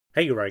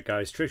Hey, you right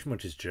guys, Trish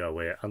Munch's Joe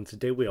here, and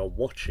today we are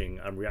watching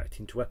and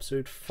reacting to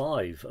episode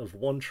 5 of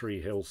One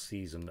Tree Hill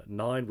season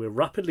 9. We're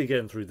rapidly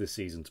getting through this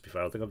season, to be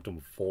fair. I think I've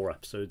done 4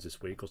 episodes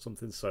this week or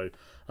something, so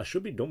I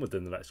should be done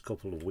within the next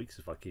couple of weeks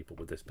if I keep up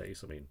with this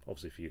pace. I mean,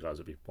 obviously for you guys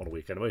it'll be on a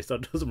week anyway, so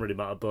that doesn't really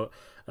matter, but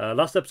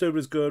last episode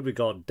was good. We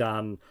got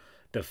Dan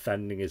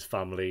defending his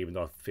family, even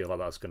though I feel like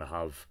that's going to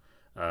have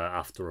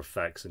after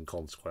effects and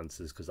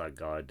consequences, because that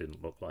guy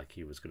didn't look like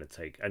he was going to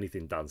take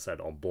anything Dan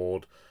said on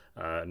board.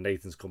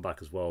 Nathan's come back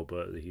as well,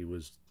 but he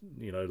was,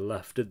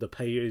 left at the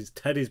pavement.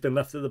 Teddy's been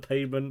left at the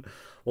pavement.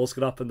 What's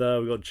going to happen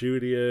there? We got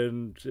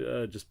Julian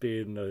just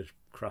being a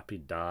crappy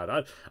dad.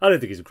 I don't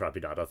think he's a crappy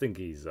dad. I think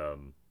he's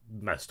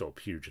messed up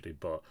hugely,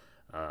 but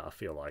I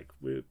feel like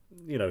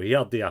he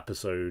had the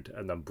episode,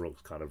 and then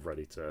Brooke's kind of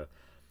ready to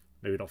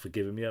maybe not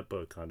forgive him yet,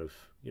 but kind of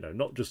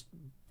not just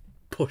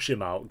push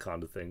him out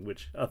kind of thing,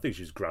 which I think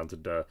she's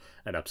granted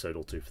an episode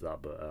or 2 for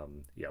that, but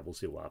yeah, we'll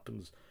see what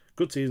happens.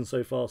 Good season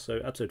so far. So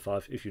episode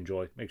 5, if you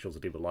enjoy, make sure to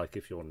leave a like.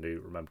 If you're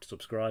new, remember to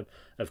subscribe.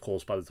 Of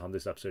course, by the time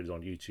this episode is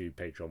on YouTube,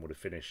 Patreon would have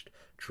finished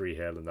Tree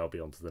Hill, and they'll be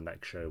on to the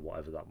next show,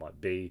 whatever that might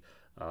be,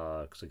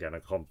 because again, I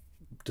can't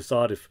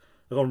decide if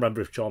I can't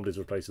remember if Charmed is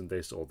replacing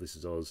this or This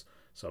Is Us,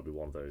 so it'll be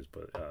one of those,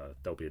 but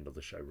there'll be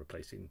another show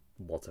replacing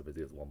whatever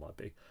the other one might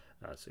be.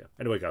 So yeah,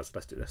 anyway guys,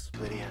 let's do this.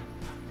 Lydia,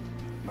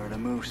 Murder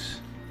Moose.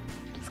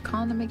 Just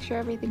calling to make sure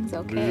everything's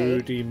okay.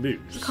 Moody Moose.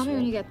 Just call me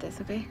when you get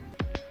this, okay?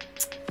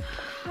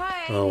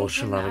 Hi. Oh, what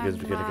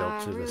shenanigans we're gonna get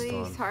up to really this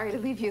time. Sorry to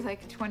leave you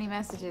like 20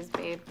 messages,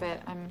 babe,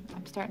 but I'm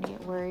starting to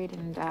get worried,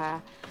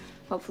 and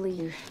hopefully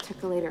you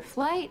took a later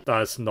flight.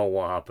 That's not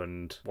what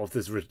happened. What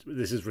if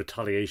this is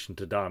retaliation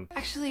to Dan?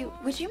 Actually,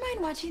 would you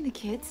mind watching the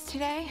kids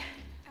today?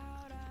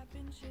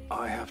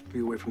 I have to be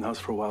away from the house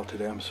for a while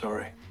today. I'm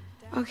sorry.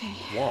 Okay.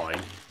 Why?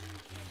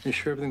 You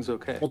sure everything's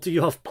okay? What do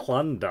you have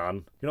planned,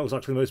 Dan? You're not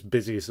exactly the most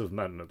busiest of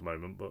men at the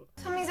moment, but...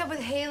 Something's up with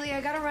Haley.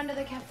 I gotta run to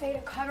the cafe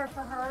to cover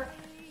for her.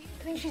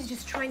 I think she's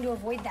just trying to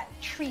avoid that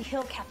Tree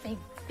Hill Cafe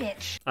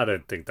bitch. I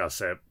don't think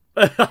that's it.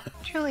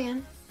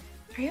 Julian,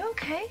 are you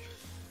okay?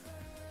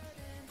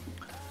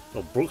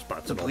 Well, Brooke's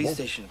back to The normal. police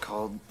station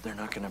called. They're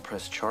not going to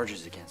press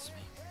charges against me.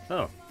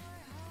 Oh.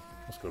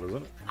 That's good,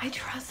 isn't it? I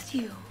trust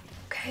you,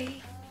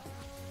 okay?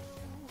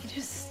 You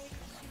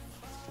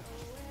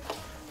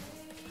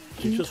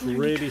just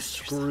really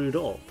screwed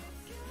up.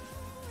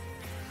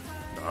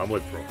 No, I'm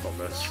with Brooke on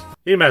this.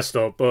 He messed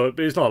up, but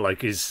it's not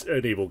like he's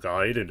an evil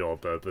guy. He didn't do it on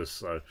purpose,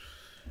 so...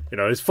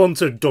 it's fun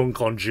to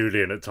dunk on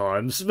Julian at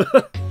times.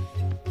 Oh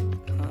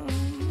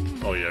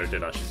yeah, he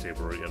did actually see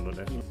her again,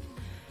 didn't he?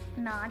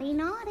 Naughty,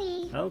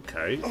 naughty.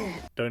 Okay.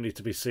 Don't need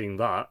to be seeing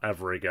that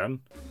ever again.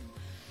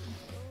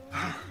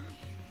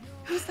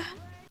 Who's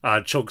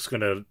that? Chuck's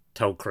gonna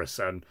tell Chris,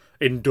 and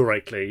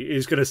indirectly,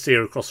 he's gonna see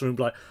her across the room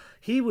like,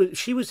 she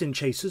was in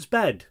Chaser's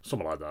bed.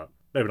 Something like that.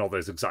 Maybe not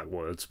those exact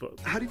words, but...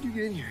 How did you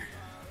get in here?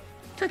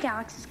 Took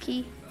Alex's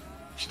key.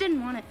 She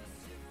didn't want it.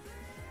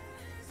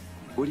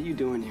 What are you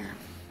doing here?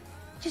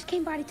 Just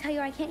came by to tell you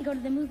I can't go to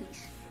the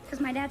movies.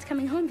 Because my dad's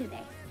coming home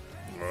today.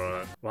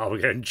 Right. Wow, we're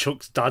getting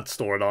Chuck's dad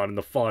storyline in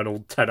the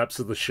final 10 episodes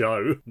of the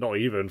show. Not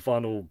even.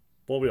 Final...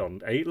 What are we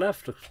on? 8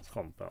 left? I can't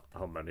remember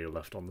how many are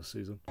left on this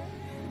season.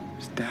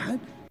 His dad?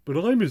 But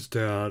I'm his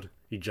dad.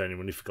 He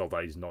genuinely forgot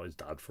that he's not his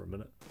dad for a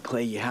minute.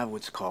 Clay, you have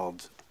what's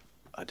called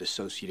a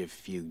dissociative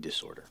fugue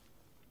disorder.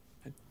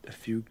 A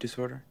fugue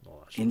disorder?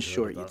 Oh, I shouldn't In have heard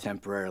short, of you that.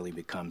 temporarily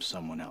become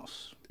someone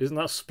else. Isn't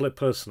that split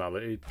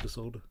personality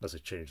disorder? As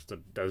it changed,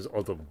 there's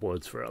other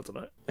words for it, I don't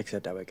know.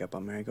 Except I wake up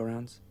on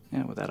merry-go-rounds?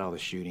 Yeah, without all the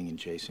shooting and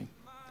chasing.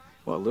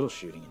 Well, a little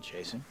shooting and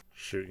chasing.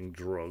 Shooting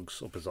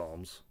drugs up his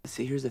arms.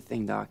 See, here's the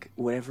thing, Doc.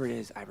 Whatever it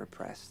is I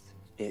repressed,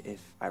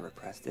 if I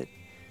repressed it,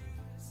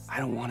 I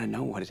don't want to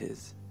know what it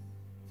is.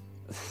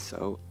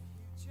 So,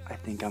 I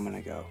think I'm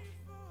gonna go.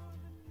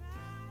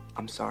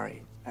 I'm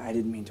sorry. I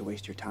didn't mean to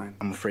waste your time.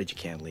 I'm afraid you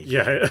can't leave.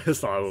 Yeah,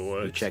 that's not how it You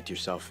works. checked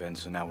yourself in,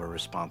 so now we're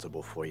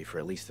responsible for you for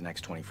at least the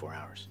next 24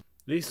 hours.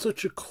 He's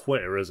such a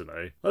quitter, isn't he?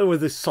 I don't know where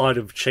this side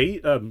of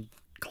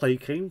Clay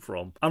came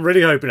from. I'm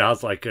really hoping it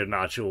has like an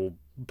actual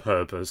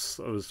purpose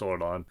of the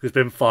storyline. It's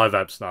been 5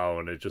 eps now,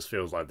 and it just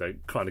feels like they're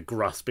kind of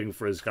grasping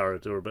for his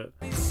character a bit.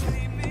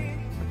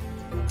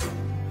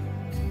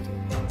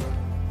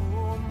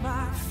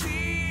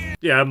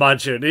 Yeah,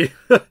 imagine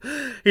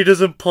he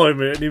does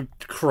employment and he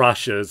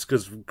crashes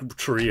because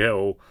Tree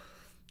Hill,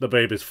 the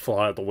babies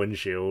fly out the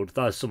windshield.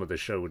 That's some of this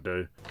show would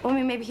do. Well, I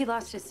mean, maybe he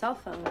lost his cell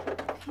phone.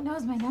 He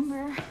knows my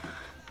number.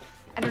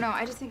 I don't know.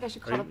 I just think I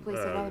should call the police.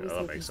 I'd rather be safe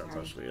that than makes sense,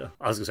 sorry. actually, yeah.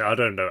 I was going to say, I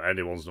don't know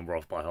anyone's number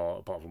off by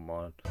heart apart from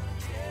mine.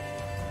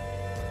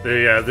 But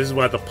yeah, this is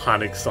where the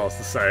panic starts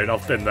to set in.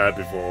 I've been there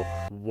before,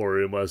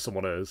 worrying where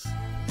someone is.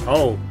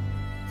 Oh.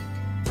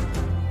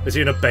 Is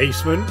he in a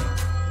basement?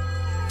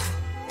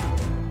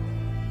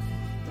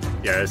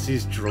 Yeah, it's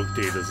these drug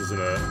dealers,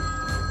 isn't it?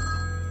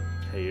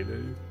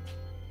 Haley.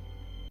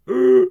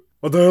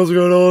 What the hell's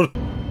going on?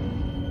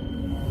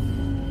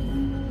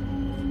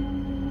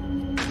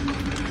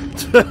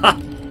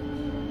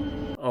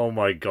 Oh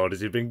my god,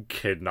 has he been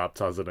kidnapped,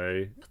 hasn't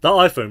he? That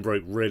iPhone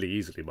broke really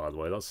easily, by the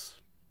way. That's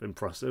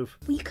impressive.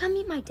 Will you come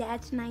meet my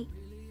dad tonight?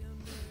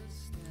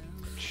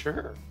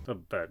 Sure. I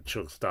bet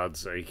Chuck's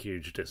dad's a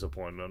huge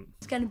disappointment.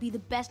 It's gonna be the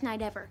best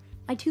night ever.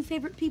 My 2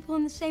 favorite people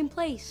in the same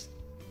place.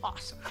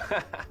 Awesome.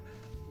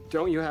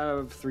 Don't you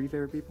have 3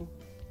 favorite people?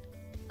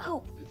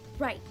 Oh,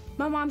 right.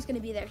 My mom's gonna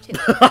be there too.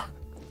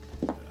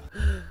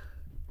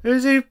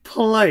 Who's he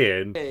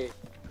playing? Hey.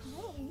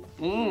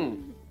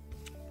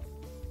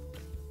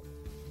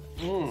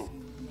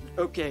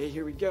 Okay,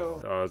 here we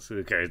go. Oh, it's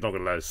okay. He's not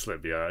gonna let us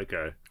slip yet.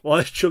 Okay. Why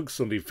is Chuck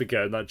suddenly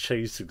forgetting that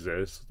Chase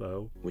exists,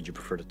 though? Would you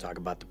prefer to talk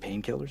about the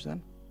painkillers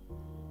then?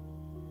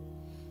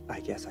 I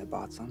guess I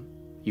bought some.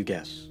 You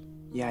guess.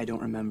 Yeah, I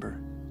don't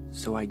remember.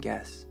 So I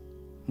guess.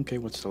 Okay,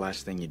 what's the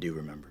last thing you do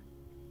remember?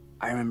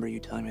 I remember you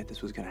telling me that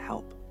this was gonna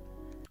help.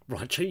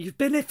 Right, Chase, you've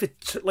been here for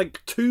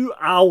like 2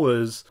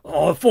 hours.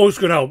 Oh, I thought it was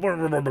gonna help. Do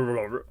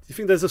you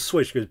think there's a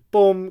switch? Goes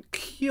boom,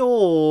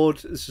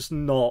 cured. It's just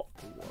not.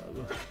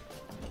 Whatever.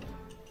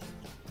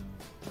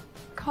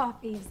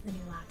 Coffee is the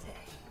new latte.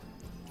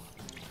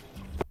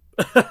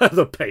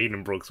 The pain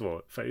in Brooke's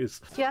face.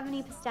 Do you have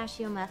any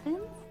pistachio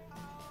muffins?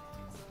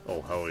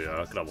 Oh, hell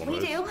yeah. I could have one of We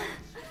those. do.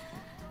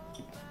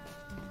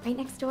 Right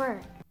next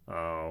door.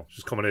 Oh,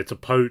 she's coming here to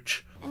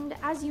poach. And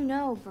as you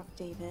know, Brooke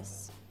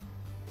Davis,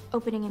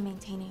 opening and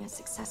maintaining a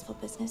successful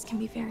business can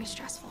be very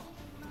stressful.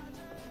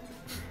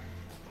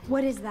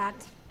 What is that?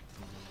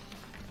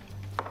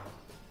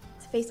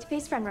 It's a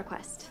face-to-face friend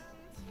request.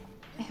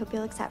 I hope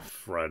you'll accept.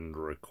 Friend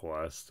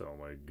request. Oh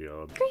my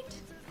god. Great.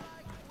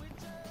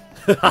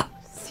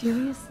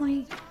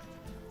 Seriously?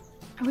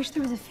 I wish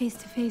there was a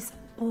face-to-face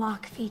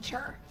block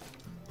feature.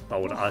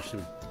 That would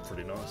actually be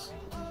pretty nice.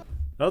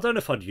 I don't know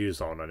if I'd use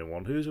that on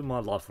anyone. Who's in my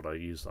life would I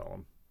use that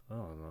on? I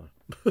don't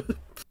know.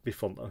 Be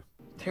fun though.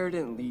 Tara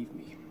didn't leave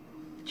me.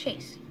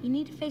 Chase, you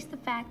need to face the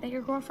fact that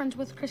your girlfriend's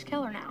with Chris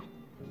Keller now.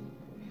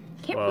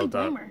 Can't Well, really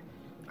that- blame her.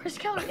 Chris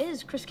Keller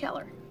is Chris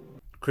Keller.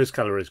 Chris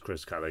Keller is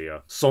Chris Keller, yeah.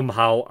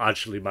 Somehow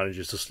actually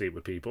manages to sleep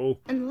with people.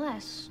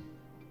 Unless...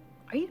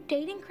 Are you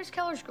dating Chris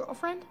Keller's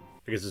girlfriend?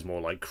 I guess it's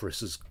more like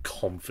Chris's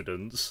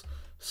confidence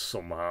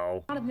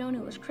somehow. I'd have known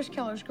it was Chris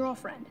Keller's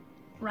girlfriend,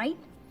 right?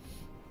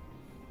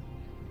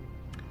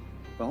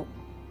 Well,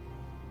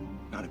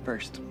 not at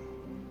first.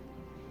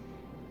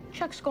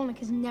 Chuck Skolnick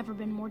has never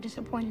been more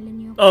disappointed in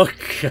you.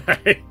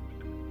 Okay.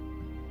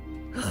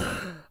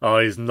 Oh,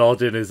 he's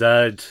nodding his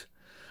head.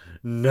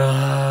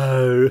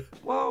 No.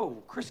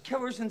 Whoa, Chris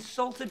Keller's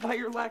insulted by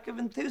your lack of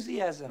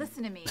enthusiasm.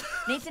 Listen to me.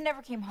 Nathan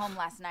never came home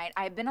last night.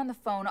 I have been on the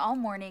phone all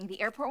morning. The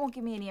airport won't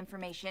give me any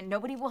information.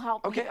 Nobody will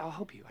help me. Okay, I'll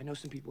help you. I know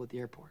some people at the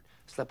airport.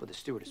 Slept with the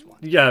stewardess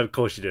once. Yeah, of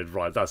course you did.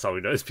 Right, that's how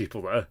he knows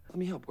people there. Let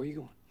me help. Where are you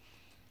going?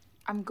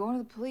 I'm going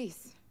to the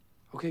police.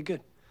 Okay,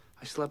 good.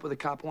 I slept with a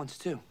cop once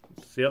too.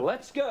 Yep.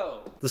 Let's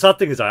go. The sad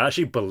thing is I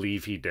actually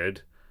believe he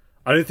did.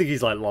 I don't think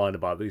he's like lying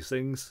about these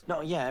things.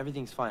 No, yeah,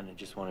 everything's fine. I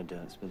just wanted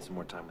to spend some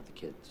more time with the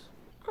kids.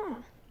 Oh,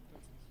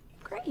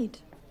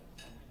 great.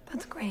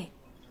 That's great.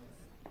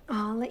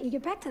 I'll let you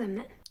get back to them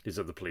then. He's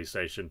at the police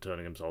station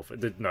turning himself.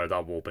 No,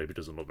 that wallpaper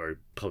doesn't look very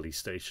police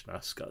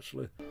station-esque,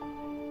 actually.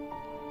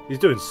 He's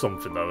doing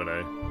something, though,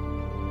 isn't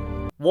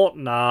he? What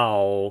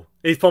now?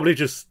 He's probably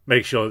just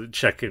doing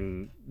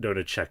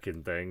a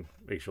check-in thing.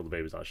 Make sure the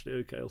baby's actually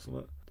okay or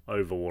something.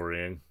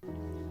 Over-worrying.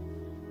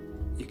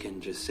 You can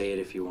just say it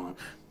if you want.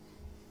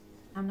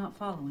 I'm not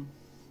following.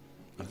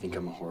 I think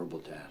I'm a horrible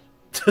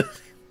dad.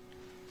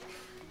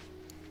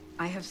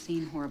 I have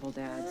seen horrible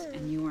dads,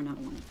 and you are not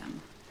one of them.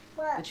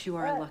 But you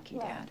are a lucky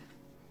dad.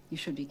 You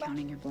should be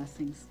counting your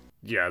blessings.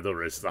 Yeah,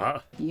 there is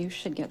that. You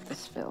should get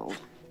this filled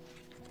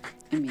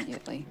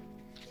immediately.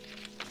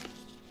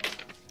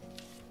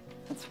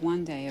 That's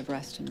 1 day of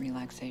rest and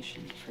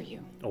relaxation for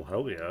you. Oh,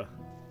 hell yeah.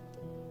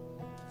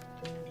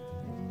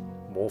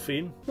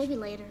 Morphine? Maybe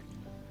later.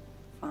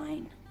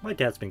 Fine. My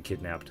dad's been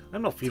kidnapped.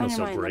 I'm not feeling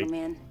so great.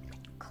 Man.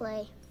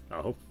 Clay.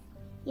 Oh.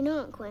 You know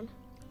what, Quinn?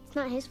 It's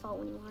not his fault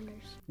when he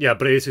wanders. Yeah,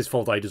 but it is his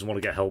fault that he doesn't want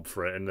to get help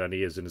for it, and then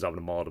he is and is having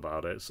a mod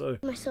about it, so...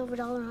 My silver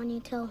dollar on you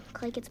till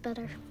Clay gets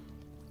better.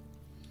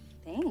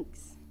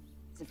 Thanks.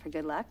 Is it for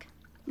good luck?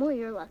 More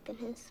your luck than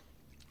his.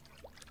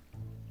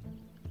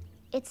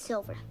 It's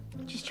silver.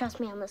 Just trust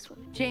me on this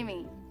one.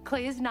 Jamie,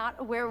 Clay is not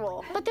a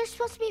werewolf. But there's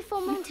supposed to be a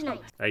full moon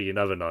tonight. Hey, you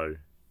never know.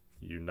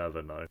 You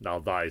never know. Now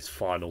that is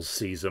final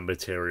season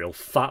material.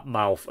 Fat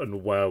mouth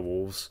and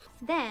werewolves.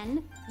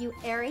 Then you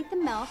aerate the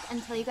milk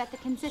until you get the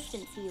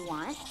consistency you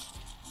want.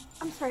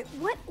 I'm sorry,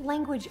 what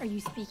language are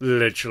you speaking?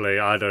 Literally,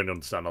 I don't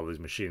understand how these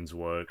machines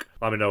work.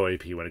 I'm an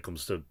OAP when it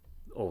comes to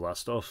all that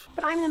stuff.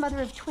 But I'm the mother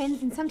of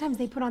twins, and sometimes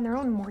they put on their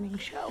own morning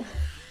show.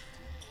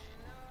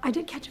 I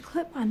did catch a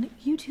clip on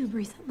YouTube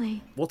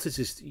recently. What is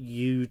this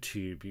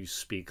YouTube you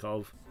speak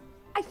of?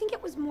 I think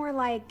it was more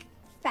like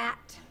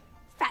fat.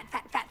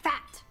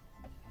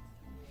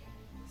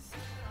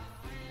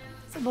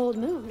 It's a bold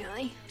move,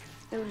 really.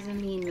 It was a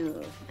mean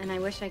move, and I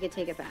wish I could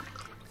take it back.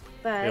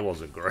 But It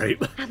wasn't great.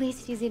 at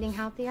least he's eating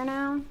healthier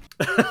now.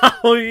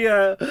 Oh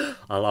yeah,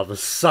 I'll have a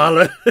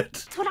salad.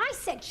 That's what I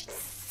said. She's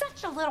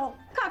such a little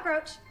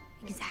cockroach.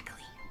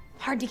 Exactly.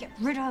 Hard to get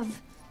rid of.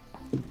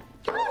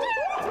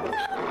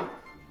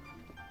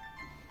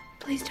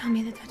 Please tell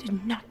me that that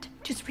did not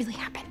just really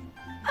happen.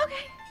 Okay.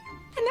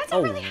 And that's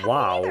Oh, not really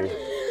wow. happening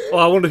either. Oh,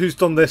 I wonder who's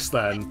done this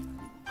then.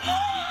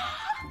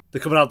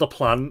 They're coming out the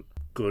plant.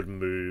 Good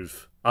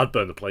move. I'd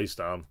burn the place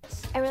down.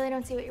 I really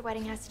don't see what your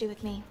wedding has to do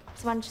with me.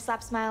 So why don't you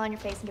slap a smile on your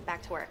face and get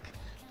back to work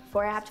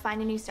before I have to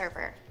find a new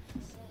server.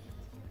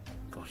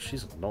 God,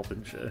 she's a knob,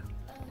 isn't she?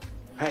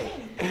 Hey,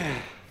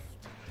 I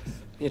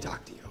need to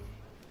talk to you.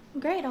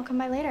 Great, I'll come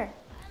by later.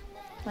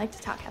 I like to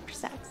talk after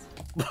sex.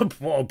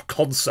 What a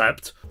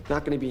concept.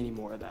 Not gonna be any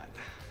more of that.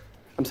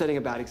 I'm setting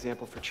a bad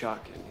example for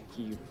Chuck, and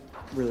he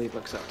really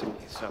looks up to me,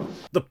 so.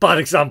 The bad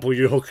example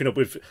you're hooking up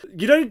with.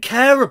 You don't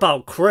care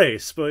about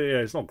Chris, but yeah,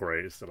 it's not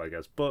great still, I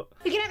guess. But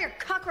You can have your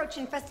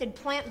cockroach-infested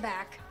plant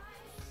back.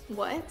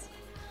 What?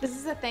 This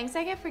is a thanks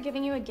I get for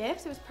giving you a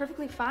gift? It was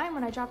perfectly fine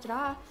when I dropped it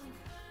off.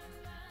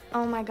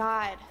 Oh my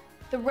god.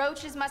 The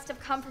roaches must have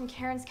come from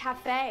Karen's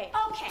cafe.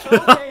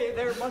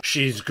 Okay.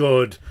 she's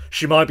good.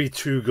 She might be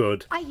too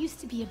good. I used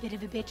to be a bit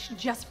of a bitch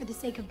just for the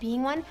sake of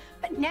being one,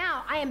 but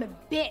now I am a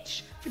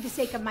bitch for the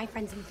sake of my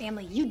friends and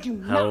family. You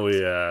do Hell not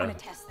yeah. want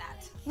to test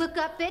that. Look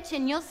up, bitch,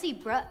 and you'll see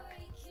Brooke.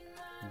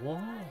 What?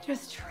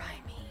 Just try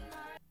me.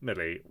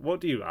 Millie, what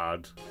do you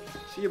add?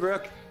 See you,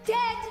 Brooke.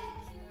 Dead!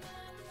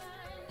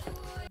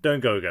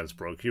 Don't go against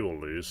Brooke, you will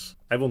lose.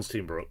 Everyone's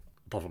team Brooke.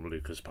 Apart from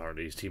Lucas,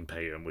 apparently. He's team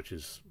Peyton, which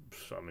is,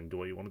 I mean, do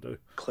what you want to do.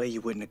 Clay,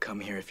 you wouldn't have come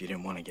here if you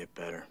didn't want to get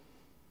better.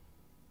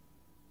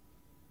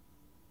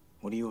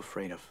 What are you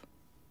afraid of?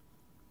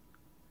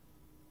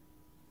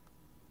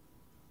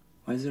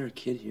 Why is there a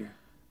kid here?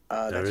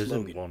 There That's isn't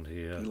Logan. one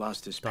here. He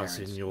lost his That's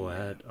parents. in your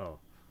head. Oh.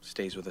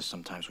 Stays with us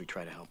sometimes. We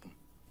try to help him.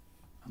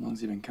 How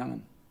long's he been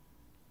coming?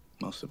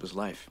 Most of his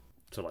life.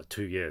 So like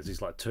 2 years.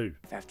 He's like 2.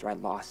 After I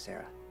lost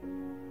Sarah.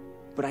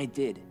 But I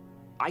did.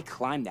 I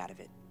climbed out of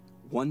it.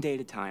 One day at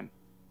a time.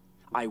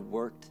 I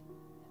worked.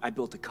 I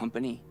built a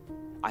company.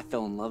 I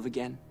fell in love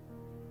again.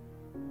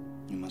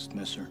 You must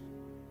miss her.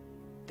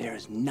 There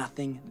is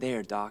nothing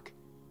there, Doc.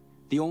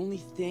 The only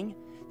thing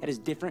that is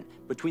different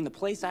between the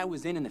place I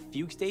was in and the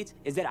fugue states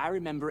is that I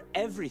remember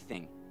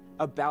everything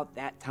about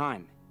that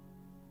time.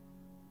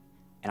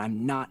 And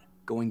I'm not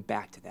going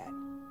back to that.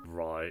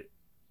 Right.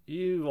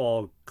 You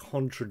are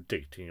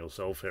contradicting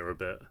yourself here a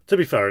bit. To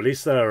be fair, at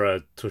least they're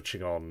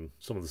touching on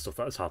some of the stuff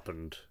that has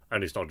happened.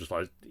 And it's not just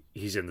like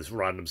he's in this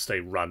random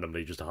state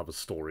randomly just to have a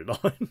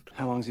storyline.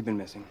 How long's he been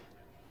missing?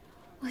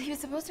 Well, he was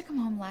supposed to come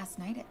home last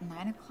night at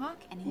 9 o'clock,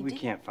 and he We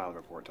didn't. can't file a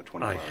report till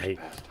 24 hours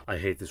passed. I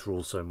hate this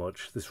rule so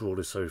much. This rule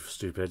is so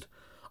stupid.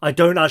 I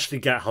don't actually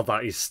get how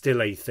that is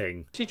still a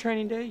thing. See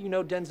Training Day? You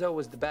know Denzel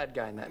was the bad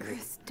guy in that movie.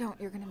 Chris, don't.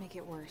 You're gonna make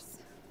it worse.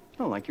 I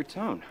don't like your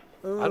tone.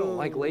 I don't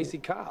like lazy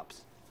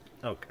cops.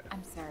 Okay.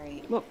 I'm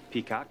sorry. Look,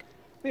 Peacock,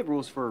 we have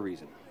rules for a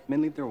reason.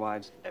 Men leave their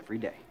wives every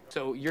day.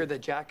 So you're the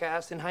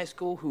jackass in high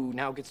school who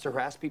now gets to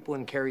harass people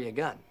and carry a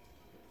gun?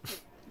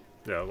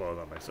 Yeah, well,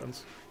 that makes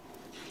sense.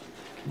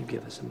 Can you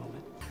give us a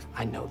moment?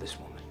 I know this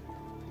woman.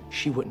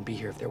 She wouldn't be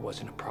here if there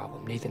wasn't a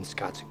problem. Nathan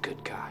Scott's a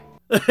good guy.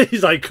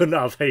 He's like, couldn't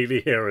have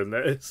Haley hearing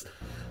this.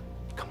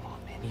 Come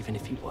on, man, even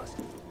if he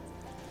wasn't.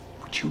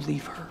 Would you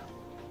leave her?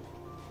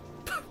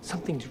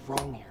 Something's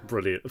wrong here.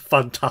 Brilliant.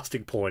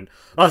 Fantastic point.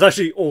 That's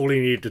actually all he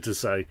needed to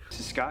say.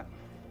 Mrs. Scott,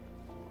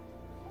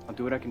 I'll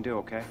do what I can do,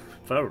 okay?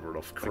 Fair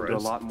enough, I can do a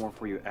Chris. lot more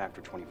for you after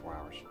 24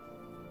 hours.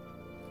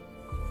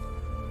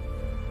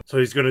 So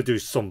he's going to do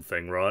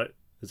something, right?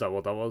 Is that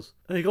what that was?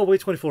 And you got to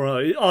wait 24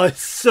 hours. Oh,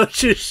 it's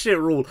such a shit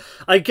rule.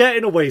 I get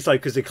in a way it's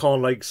like because they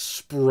can't like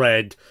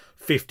spread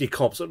 50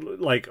 cops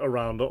like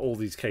around all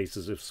these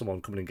cases if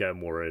someone coming and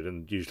getting worried,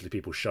 and usually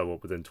people show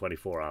up within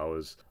 24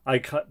 hours. But I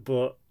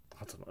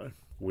don't know.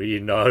 We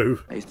know.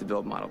 I used to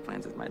build model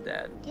planes with my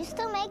dad. Do you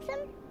still make them?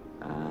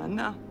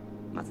 No.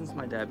 Not since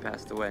my dad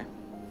passed away.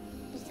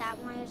 Is that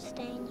why you're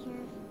staying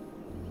here?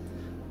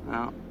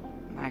 No,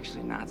 I'm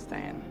actually not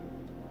staying.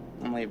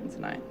 I'm leaving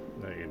tonight.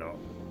 No, you're not.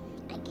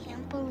 I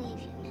can't believe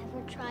you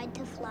never tried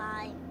to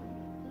fly.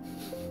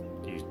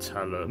 You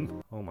tell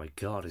him. Oh my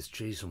god, is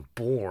Jason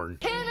Bourne?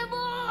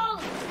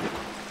 Cannibal!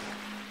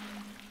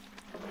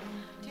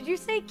 Did you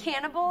say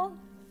cannibal?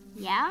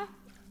 Yeah?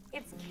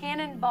 It's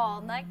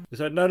cannonball, not... He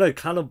said, no,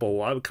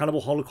 Cannibal.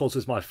 Cannibal Holocaust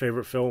is my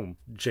favourite film.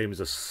 James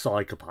is a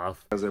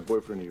psychopath. How's that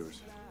boyfriend of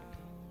yours?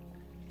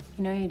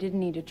 You know, you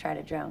didn't need to try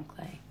to drown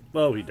Clay.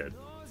 Well, he did.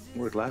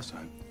 Worked last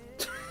time.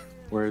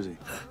 Where is he?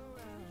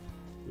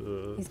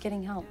 He's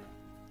getting help.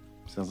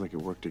 Sounds like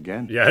it worked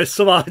again. Yeah,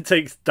 somehow it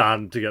takes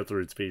Dan to get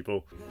through to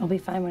people. I'll be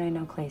fine when I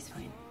know Clay's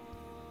fine.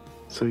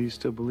 So you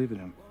still believe in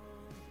him?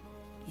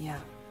 Yeah.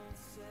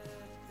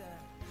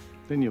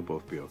 Then you'll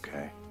both be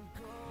okay.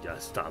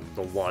 Yes, Dan,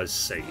 the wise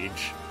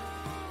sage.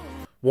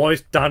 What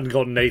if Dan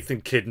got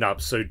Nathan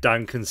kidnapped so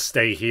Dan can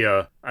stay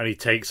here and he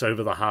takes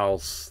over the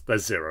house?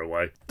 There's zero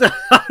way.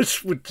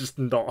 That would just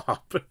not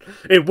happen.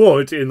 It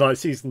would in like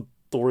season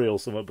 3 or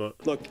something,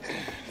 but... Look,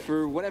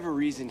 for whatever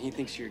reason, he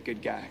thinks you're a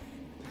good guy.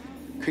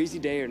 Crazy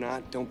day or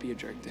not, don't be a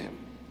jerk to him.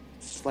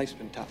 Life's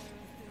been tough.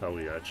 Oh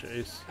yeah,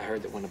 Chase. I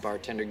heard that when a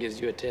bartender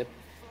gives you a tip,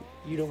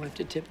 you don't have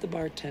to tip the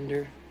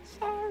bartender.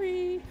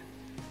 Sorry.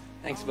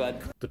 Thanks,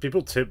 bud. Do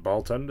people tip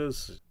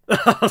bartenders?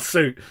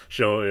 So,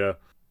 sure, yeah.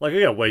 Like,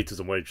 yeah, waiters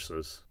and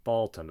waitresses.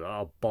 Bartender,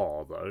 a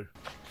bar, though.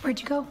 Where'd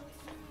you go?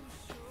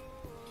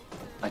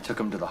 I took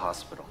him to the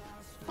hospital.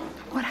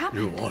 What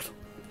happened? You what?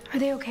 Are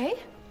they okay?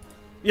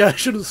 Yeah, I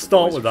shouldn't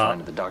start Boys with are that. fine,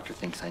 but the doctor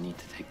thinks I need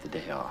to take the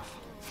day off.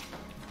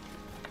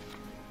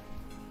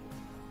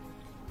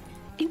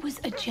 It was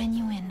a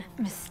genuine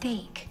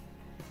mistake.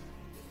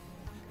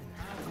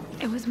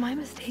 It was my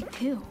mistake,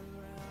 too.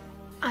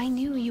 I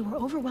knew you were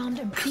overwhelmed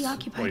and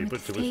preoccupied Wait,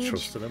 with but the you were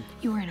stage. trusting him?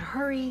 You were in a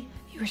hurry.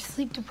 You were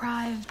sleep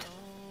deprived.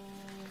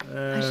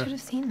 I should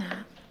have seen that.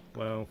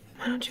 Well,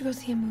 Why don't you go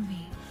see a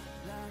movie?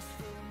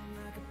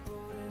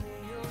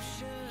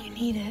 You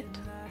need it.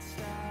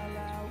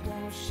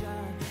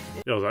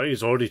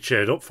 he's already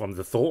cheered up from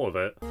the thought of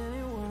it.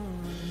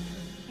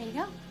 There you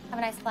go. Have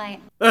a nice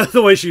flight.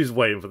 The way she was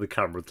waiting for the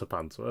camera to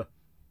pan to her.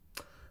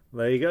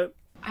 There you go.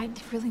 I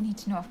really need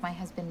to know if my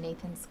husband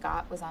Nathan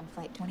Scott was on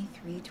flight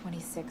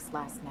 2326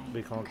 last night.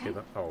 We can't get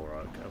that. Oh,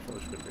 right, okay. I thought it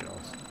was going to be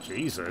asked.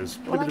 Jesus.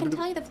 Well, I can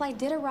tell you the flight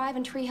did arrive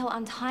in Tree Hill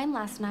on time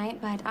last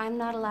night, but I'm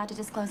not allowed to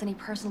disclose any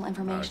personal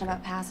information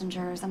about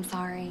passengers. I'm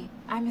sorry.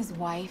 I'm his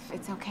wife.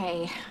 It's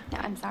okay. No,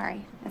 I'm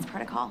sorry. That's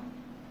protocol.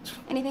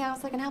 Anything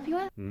else I can help you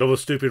with? Another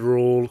stupid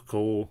rule.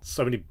 Cool.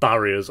 So many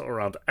barriers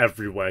around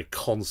everywhere,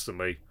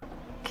 constantly.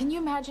 Can you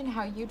imagine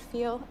how you'd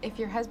feel if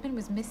your husband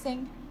was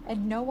missing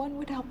and no one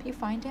would help you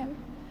find him?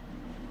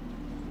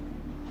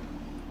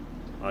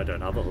 I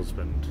don't have a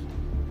husband.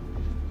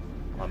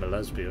 I'm a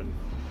lesbian.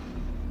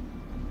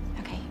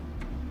 Okay.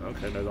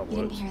 Okay, no, that You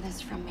didn't works. hear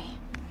this from me.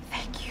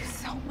 Thank you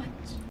so much.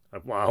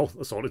 Wow,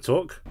 that's all it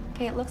took.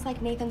 Okay, it looks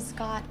like Nathan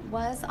Scott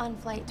was on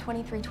flight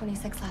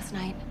 2326 last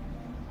night.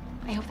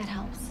 I hope that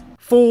helps.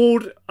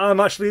 Ford, I'm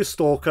actually a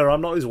stalker.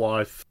 I'm not his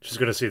wife. She's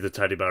going to see the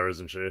teddy bear,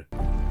 isn't she?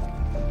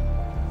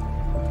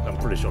 I'm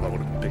pretty sure that would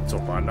have been picked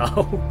up by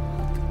now.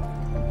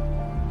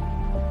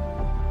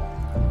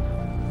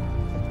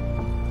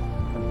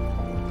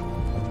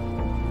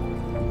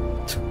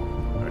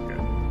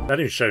 They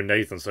didn't show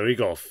Nathan, so he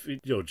got.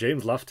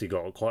 James Lafferty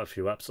got quite a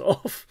few eps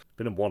off.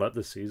 Been in one ep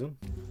this season.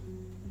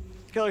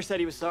 Keller said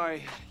he was sorry.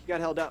 You got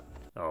held up.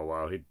 Oh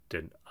wow, he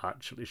didn't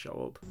actually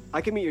show up.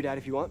 I can meet your dad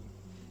if you want.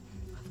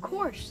 Of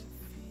course.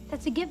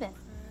 That's a given.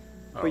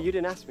 Oh. But you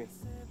didn't ask me.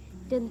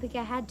 Didn't think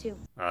I had to.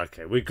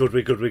 Okay, we're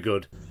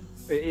good.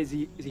 Is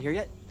he here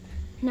yet?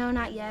 No,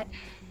 not yet.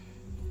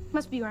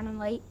 Must be running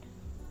late.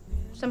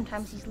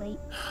 Sometimes he's late.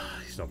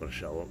 He's not going to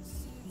show up.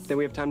 Then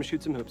we have time to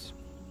shoot some hoops.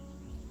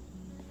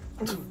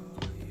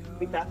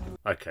 Think that.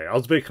 Okay, I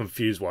was a bit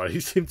confused why he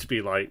seemed to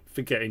be like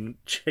forgetting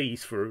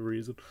Chase for a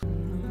reason.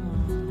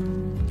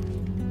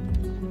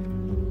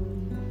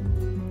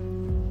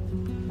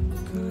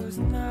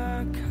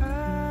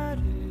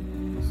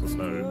 What's this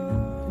note?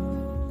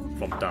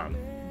 From Dan.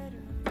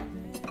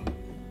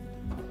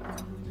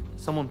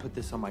 Someone put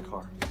this on my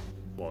car.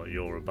 What,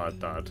 you're a bad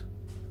dad?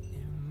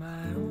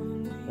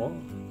 What?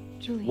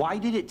 Julian. Why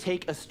did it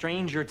take a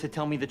stranger to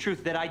tell me the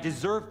truth that I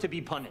deserve to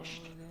be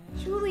punished?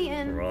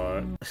 Julian.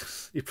 Right.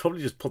 He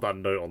probably just put that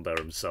note on there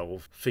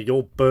himself. For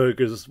your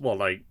burgers, well,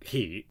 like,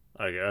 heat,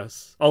 I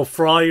guess. Oh,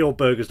 fry your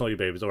burgers, not your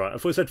babies. Alright, I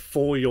thought it said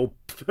for your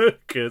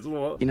burgers.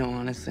 What? You know,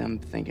 honestly, I'm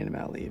thinking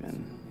about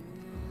leaving.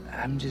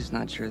 I'm just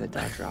not sure that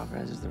Dr.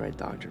 Alvarez is the right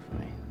doctor for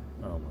me.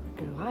 Oh my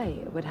god. Why?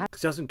 What happened?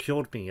 Because he hasn't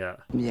cured me yet.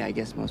 Yeah, I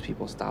guess most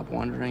people stop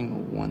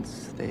wondering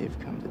once they've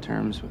come to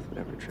terms with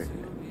whatever triggered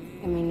it.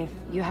 I mean, if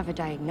you have a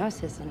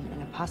diagnosis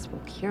and a possible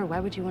cure, why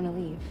would you want to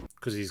leave?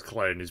 Because he's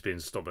claiming he's being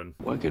stubborn.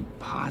 What could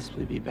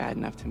possibly be bad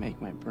enough to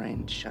make my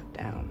brain shut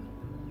down?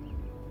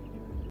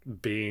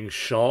 Being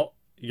shot?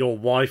 Your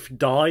wife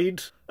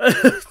died?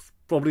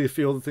 Probably a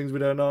few other things we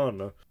don't know. I don't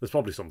know. There's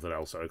probably something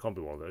else though. It can't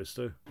be one of those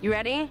two. You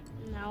ready?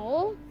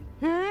 No.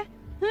 At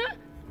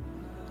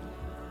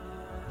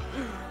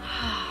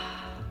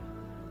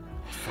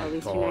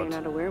least you know God. you're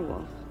not a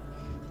werewolf.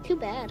 Too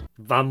bad.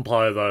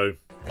 Vampire though.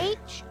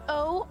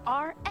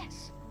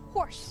 H-O-R-S.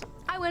 Horse.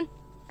 I win.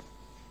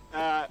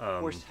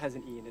 Horse has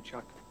an E in it,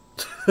 Chuck.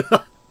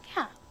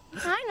 Yeah,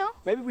 I know.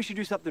 Maybe we should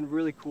do something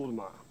really cool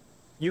tomorrow.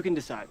 You can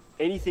decide.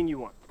 Anything you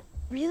want.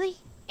 Really?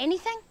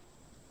 Anything?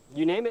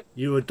 You name it.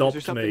 You Is adopt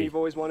there something me. you've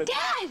always wanted?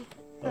 Dad!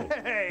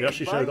 Hey, He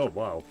actually showed up.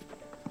 Wow.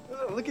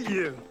 Oh, look at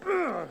you.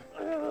 Look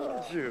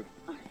at you.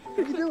 What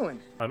are you doing?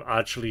 I'm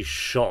actually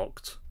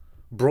shocked.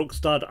 Brooke's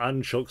dad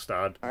and Chuck's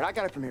dad. All right, I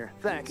got it from here.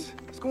 Thanks.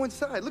 Let's go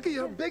inside. Look at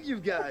how big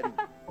you've gotten.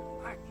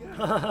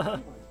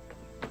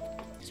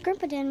 Does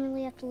Grandpa Dan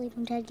really have to leave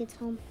when Dad gets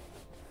home?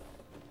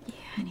 Yeah,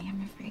 honey,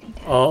 I'm afraid he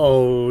did.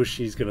 Oh,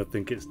 she's gonna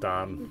think it's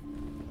Dan.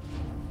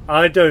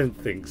 I don't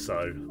think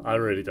so. I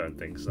really don't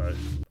think so.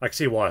 I can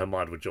see why her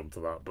mind would jump to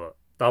that, but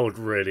that would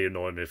really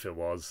annoy me if it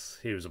was.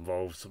 He was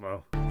involved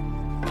somehow.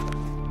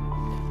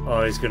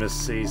 Oh, he's gonna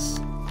cease.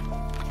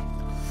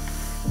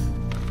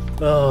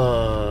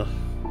 Oh,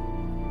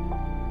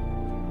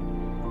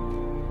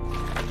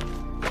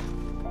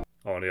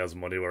 and he has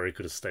money where he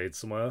could have stayed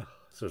somewhere,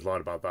 so he's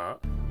lied about that.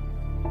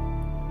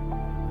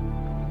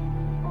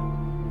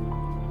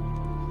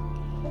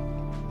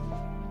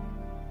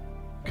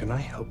 Can I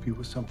help you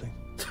with something?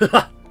 I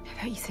thought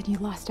you said you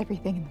lost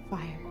everything in the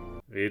fire.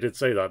 You did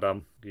say that,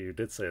 Dan. You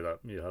did say that.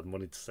 You had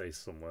money to say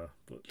somewhere,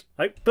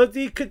 but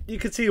you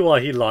could see why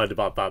he lied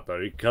about that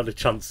though. He had a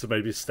chance to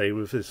maybe stay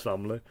with his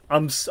family.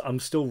 I'm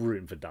still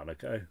rooting for Dan,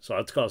 okay? So I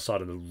had to go outside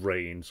in the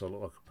rain, so I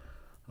look like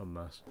a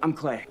mess. I'm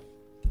Clay.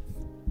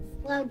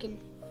 Logan.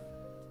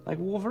 Like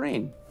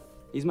Wolverine.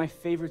 He's my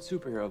favorite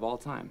superhero of all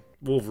time.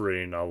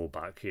 Wolverine, I will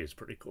back. He is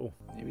pretty cool.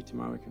 Maybe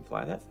tomorrow we can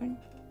fly that thing?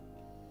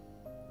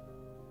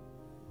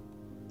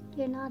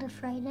 You're not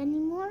afraid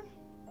anymore?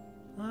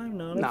 I'm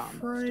not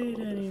afraid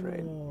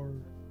anymore.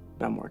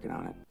 But I'm working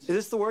on it. Is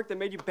this the work that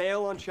made you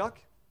bail on Chuck?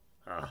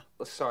 Ah.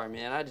 Well, sorry,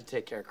 man. I had to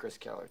take care of Chris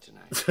Keller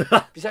tonight.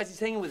 Besides, he's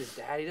hanging with his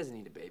dad. He doesn't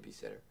need a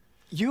babysitter.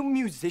 You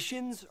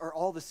musicians are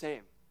all the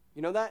same.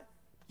 You know that?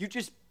 You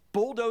just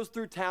bulldoze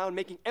through town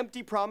making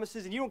empty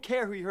promises and you don't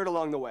care who you hurt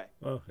along the way.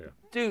 Oh, yeah.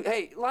 Dude,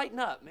 hey, lighten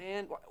up,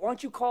 man. Why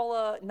don't you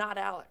call, not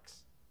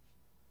Alex?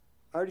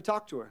 I already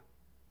talked to her.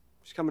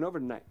 She's coming over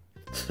tonight.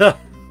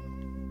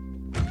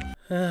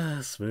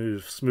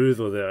 Smooth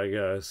with it, I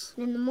guess.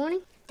 And in the morning,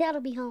 Dad'll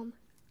be home.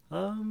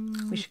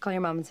 We should call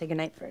your mom and say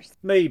goodnight first.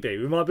 Maybe.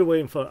 We might be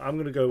waiting for... I'm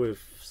going to go with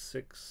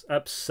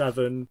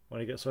 7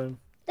 when he gets home.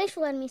 Thanks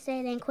for letting me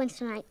stay at Aunt Quinn's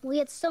tonight. We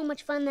had so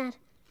much fun that...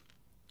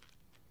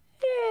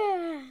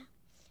 Yeah.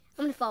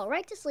 I'm going to fall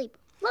right to sleep.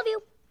 Love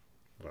you.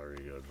 Very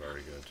good,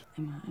 very good.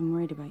 I'm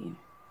worried about you.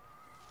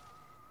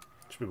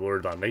 Should be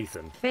worried about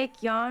Nathan.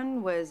 Fake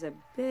yawn was a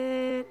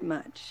bit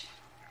much.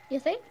 You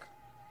think?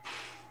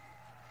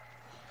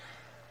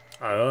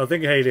 I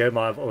think Haley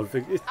might have other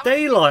things. It's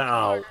daylight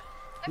out.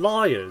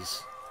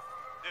 Liars.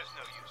 There's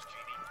no use,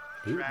 Jeannie.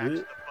 The drags,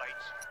 the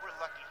bites, we're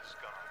lucky he's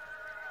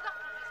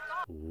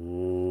gone.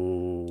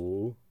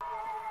 Ooh.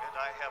 And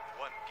I have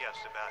one guess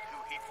about who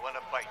he'd want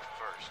to bite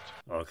first.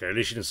 Okay, at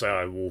least you didn't say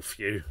I wolf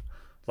you.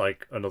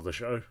 Like another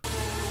show.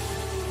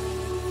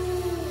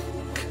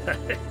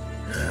 Okay.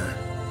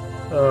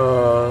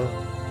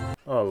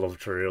 I love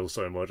Tree Hill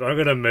so much. I'm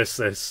gonna miss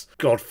this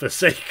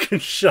godforsaken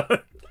show.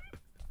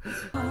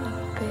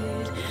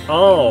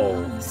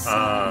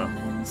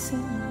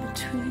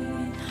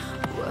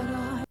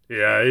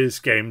 Yeah, it's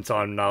game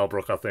time now,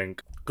 Brooke, I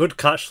think. Good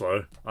catch,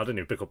 though. I didn't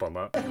even pick up on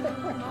that.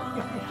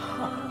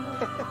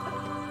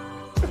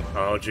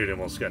 Oh, Julian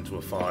wants to get into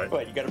a fight.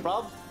 What, you got a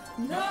problem?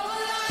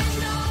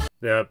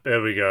 Yeah,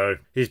 there we go.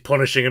 He's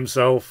punishing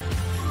himself.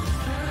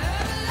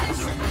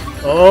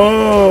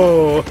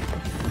 Oh!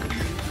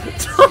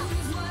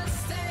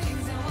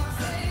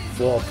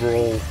 What a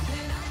brawl.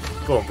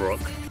 Go on,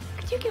 Brooke.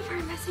 Could you give her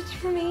a message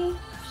for me?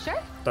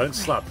 Sure. Don't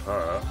slap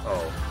her.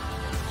 Oh.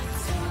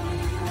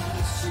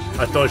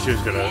 I thought she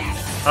was gonna...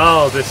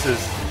 Oh, this is...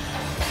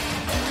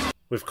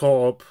 We've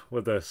caught up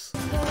with this.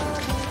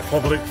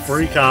 Public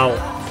freak out.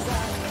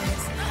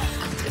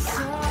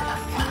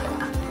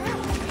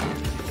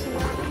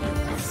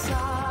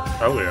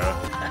 Oh,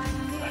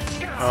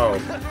 yeah. Oh.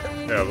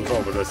 Yeah, we've caught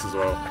up with this as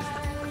well.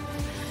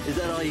 Is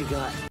that all you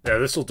got? Yeah,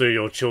 this will do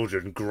your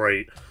children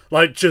great.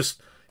 Like,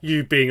 just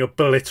you being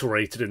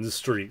obliterated in the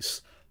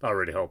streets. That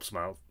really helps them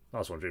out.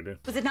 That's what you do.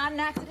 Was it not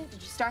an accident?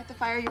 Did you start the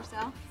fire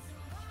yourself?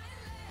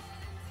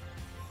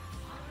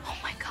 Oh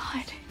my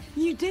God,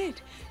 you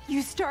did.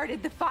 You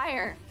started the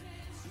fire.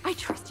 I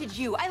trusted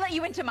you. I let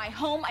you into my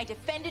home. I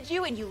defended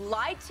you, and you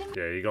lied to me.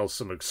 Yeah, you got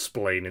some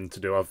explaining to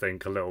do, I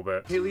think, a little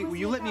bit. Haley, will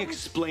you let me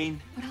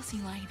explain? What else are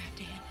you lying about,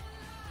 Dan?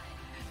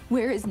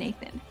 Where is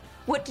Nathan?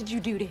 What did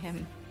you do to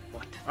him?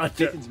 What?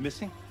 Nathan's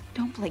missing?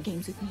 Don't play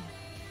games with me.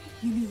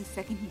 You knew the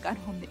second he got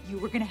home that you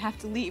were gonna have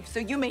to leave, so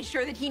you made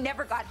sure that he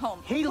never got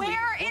home. Haley,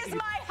 where is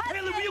my husband?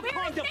 Haley, will you Where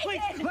calm is down, please?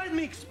 Nathan? Let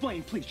me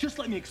explain, please. Just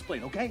let me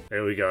explain, okay?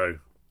 Here we go.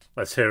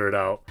 Let's hear it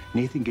out.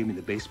 Nathan gave me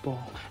the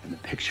baseball and the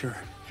picture,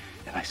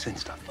 and I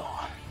sensed a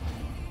thaw.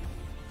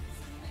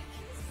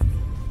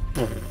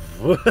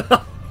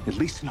 At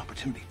least an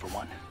opportunity for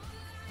one.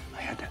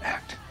 I had to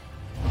act.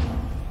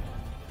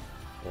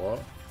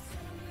 What?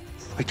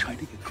 I tried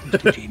to get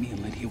close to Jamie and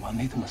Lydia while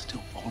Nathan was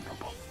still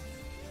vulnerable.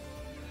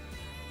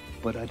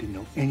 But I didn't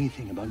know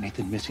anything about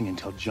Nathan missing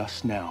until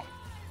just now.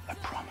 I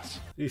promise.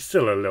 He's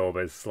still a little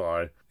bit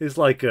sly. He's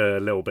like a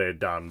little bit of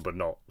Dan, but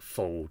not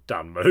full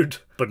Dan mode.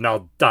 But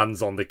now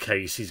Dan's on the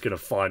case, he's gonna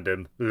find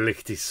him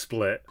lickety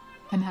split.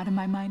 I'm out of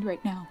my mind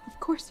right now. Of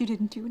course you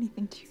didn't do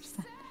anything to your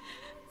son.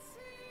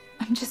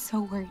 I'm just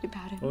so worried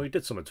about him. Well, he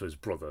did something to his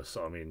brother,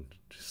 so I mean,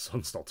 his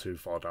son's not too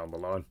far down the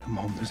line.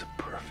 Mom, there's a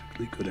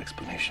perfectly good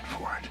explanation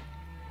for it.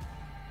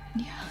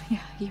 Yeah,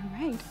 you're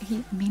right.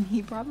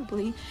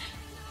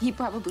 He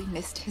probably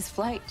missed his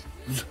flight.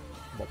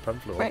 What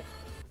pamphlet? Right.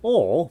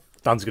 Or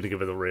Dan's gonna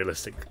give it a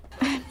realistic.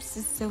 I'm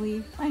so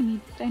silly. I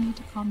need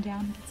to calm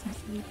down and get some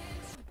sleep.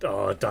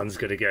 Oh, Dan's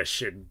gonna get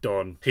shit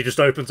done. He just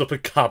opens up a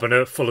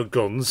cabinet full of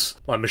guns,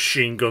 like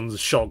machine guns,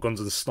 shotguns,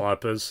 and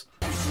snipers.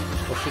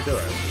 What's she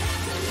doing?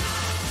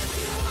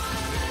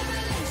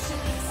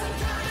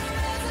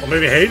 Or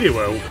maybe Haley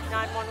will.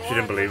 She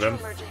didn't believe him.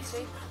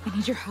 I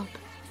need your help.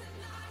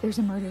 There's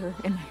a murderer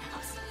in my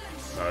house.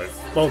 No.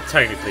 Well,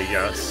 technically,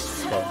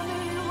 yes. But...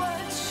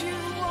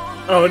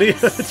 Oh, and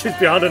he's just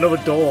behind another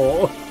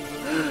door.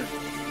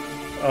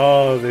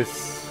 Oh,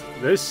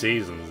 this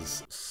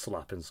season's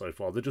slapping so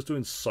far. They're just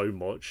doing so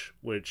much,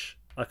 which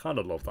I kind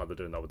of love that they're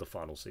doing that with the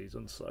final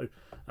season. So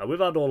we've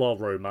had all our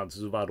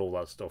romances, we've had all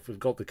that stuff. We've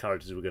got the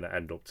characters who are going to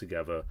end up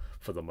together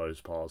for the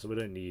most part, so we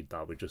don't need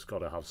that. We just got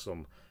to have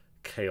some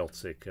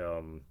chaotic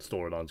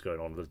storylines going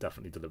on. They've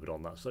definitely delivered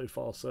on that so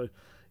far. So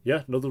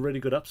yeah, another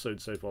really good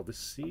episode so far this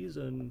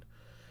season.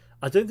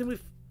 I don't think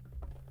we've...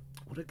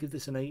 Would I give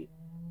this an 8?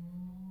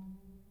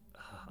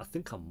 I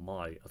think I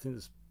might. I think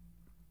there's...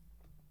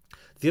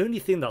 The only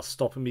thing that's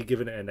stopping me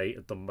giving it an 8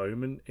 at the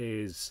moment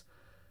is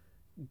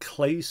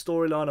Clay's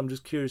storyline. I'm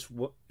just curious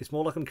what... It's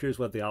more like I'm curious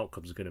where the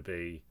outcomes are going to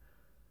be.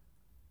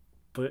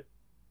 But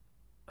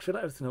I feel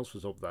like everything else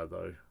was up there,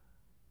 though.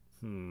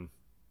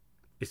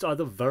 It's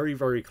either very,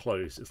 very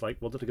close. It's like,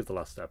 what did I give the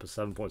last step? A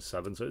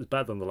 7.7, so it's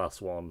better than the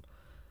last one.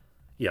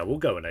 Yeah, we'll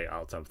go an 8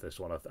 out of 10 for this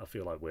one. I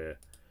feel like we're...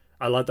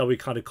 I like that we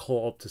kind of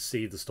caught up to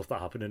see the stuff that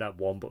happened in Ep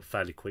 1, but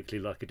fairly quickly.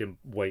 Like, it didn't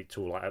wait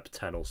till like Ep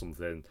 10 or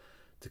something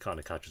to kind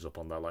of catch us up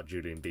on that. Like,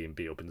 Julian being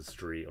beat up in the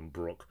street and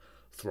Brooke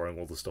throwing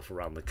all the stuff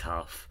around the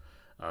calf.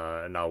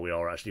 And now we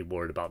are actually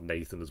worried about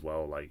Nathan as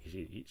well. Like,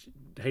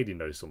 Haley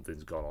knows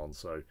something's gone on,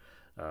 so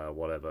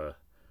whatever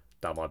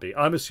that might be.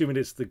 I'm assuming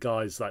it's the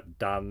guys that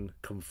Dan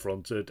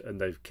confronted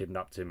and they've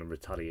kidnapped him in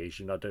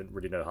retaliation. I don't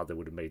really know how they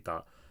would have made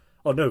that.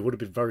 Oh, no, it would have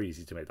been very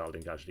easy to make that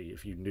link, actually,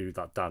 if you knew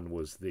that Dan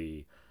was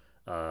the...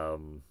 what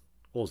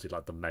was he,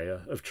 like the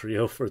mayor of Tree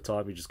Hill for a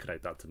time? You just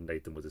connect that to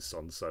Nathan with his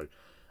son, so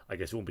I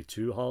guess it won't be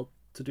too hard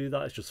to do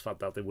that. It's just the fact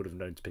that they would have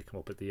known to pick him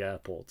up at the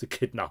airport to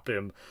kidnap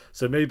him.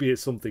 So maybe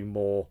it's something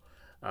more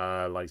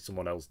like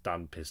someone else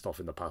Dan pissed off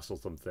in the past or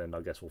something.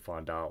 I guess we'll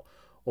find out.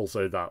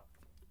 Also, that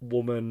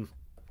woman,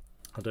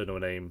 I don't know her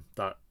name,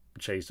 that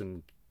Chase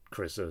and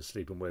Chris are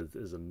sleeping with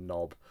is a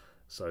knob.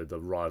 So the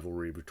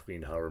rivalry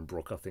between her and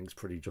Brooke, I think, is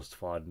pretty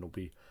justified and will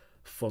be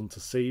fun to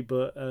see.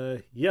 But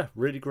yeah,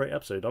 really great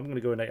episode. I'm going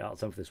to go an 8 out of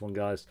 10 for this one,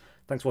 guys.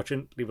 Thanks for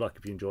watching. Leave a like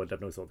if you enjoyed.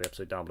 Let me know what you thought of the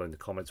episode down below in the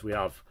comments. We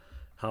have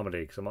how many?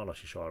 Because I'm not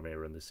actually sure how many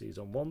are in this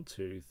season. 1,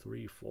 2,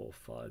 3, 4,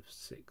 5,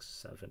 6,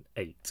 7,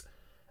 8.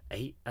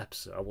 8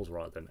 episodes. I was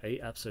right then.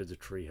 8 episodes of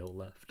Tree Hill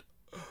left.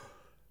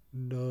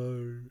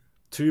 No.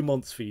 2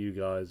 months for you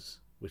guys,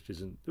 which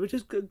is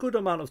a good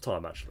amount of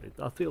time, actually.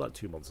 I feel like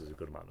 2 months is a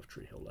good amount of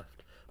Tree Hill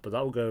left. But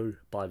that will go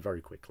by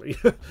very quickly.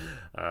 So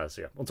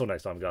yeah, until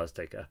next time, guys,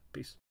 take care.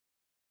 Peace.